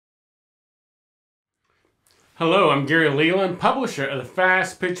Hello, I'm Gary Leland, publisher of the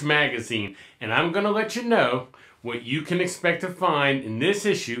Fastpitch magazine, and I'm going to let you know what you can expect to find in this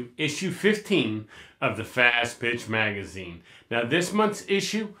issue, issue 15 of the Fastpitch magazine. Now, this month's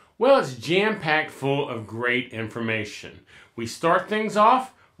issue, well, it's jam-packed full of great information. We start things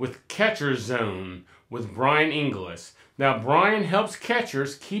off with Catcher Zone with Brian Inglis. Now, Brian helps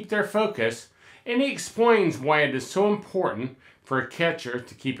catchers keep their focus, and he explains why it is so important for a catcher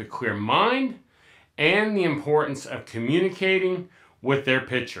to keep a clear mind and the importance of communicating with their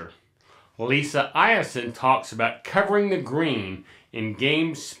pitcher. Lisa Ison talks about covering the green in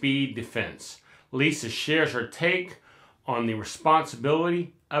game speed defense. Lisa shares her take on the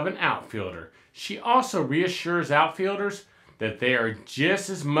responsibility of an outfielder. She also reassures outfielders that they are just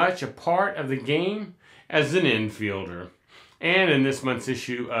as much a part of the game as an infielder. And in this month's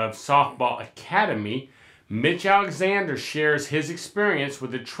issue of Softball Academy, Mitch Alexander shares his experience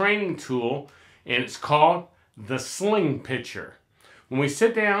with a training tool, and it's called the Sling Pitcher. When we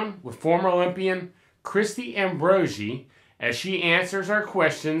sit down with former Olympian Christy Ambrosi as she answers our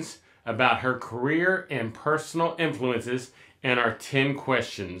questions about her career and personal influences in our 10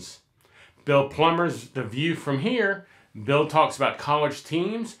 questions. Bill Plummer's The View from Here. Bill talks about college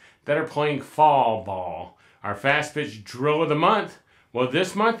teams that are playing fall ball. Our Fast Pitch Drill of the Month. Well,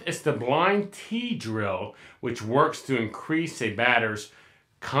 this month it's the blind tee drill, which works to increase a batter's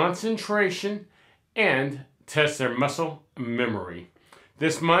concentration and test their muscle memory.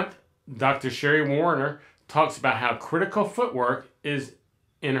 This month, Dr. Sherry Warner talks about how critical footwork is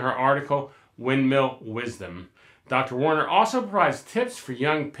in her article, Windmill Wisdom. Dr. Warner also provides tips for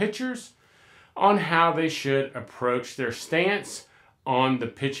young pitchers on how they should approach their stance on the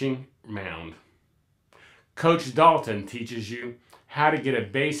pitching mound. Coach Dalton teaches you how to get a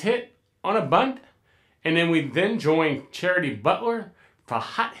base hit on a bunt, and then we join Charity Butler for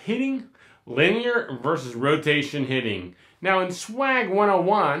hot hitting, linear versus rotation hitting. Now in Swag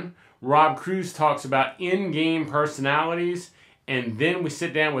 101, Rob Cruz talks about in-game personalities, and then we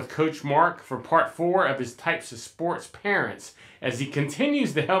sit down with Coach Mark for part 4 of his Types of Sports Parents as he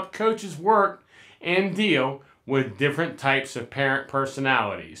continues to help coaches work and deal with different types of parent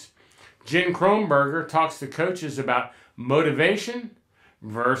personalities. Jen Kronberger talks to coaches about motivation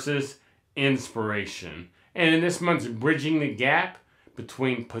versus inspiration. And in this month's Bridging the Gap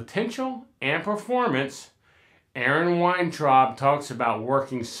between Potential and Performance, Aaron Weintraub talks about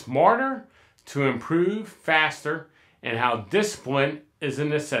working smarter to improve faster and how discipline is a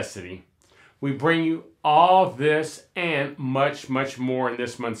necessity. We bring you all this and much, much more in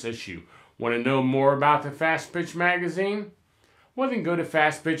this month's issue. Want to know more about the Fast Pitch magazine? Well, then go to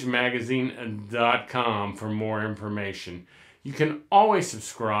fastpitchmagazine.com for more information. You can always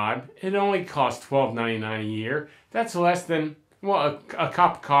subscribe. It only costs $12.99 a year. That's less than, well, a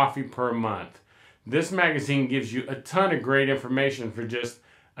cup of coffee per month. This magazine gives you a ton of great information for just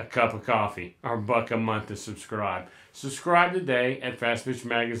a cup of coffee, or $1 a month to subscribe. Subscribe today at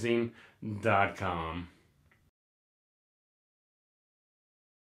fastpitchmagazine.com.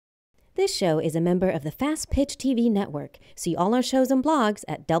 This show is a member of the Fastpitch TV network. See all our shows and blogs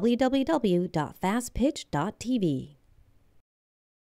at www.fastpitch.tv.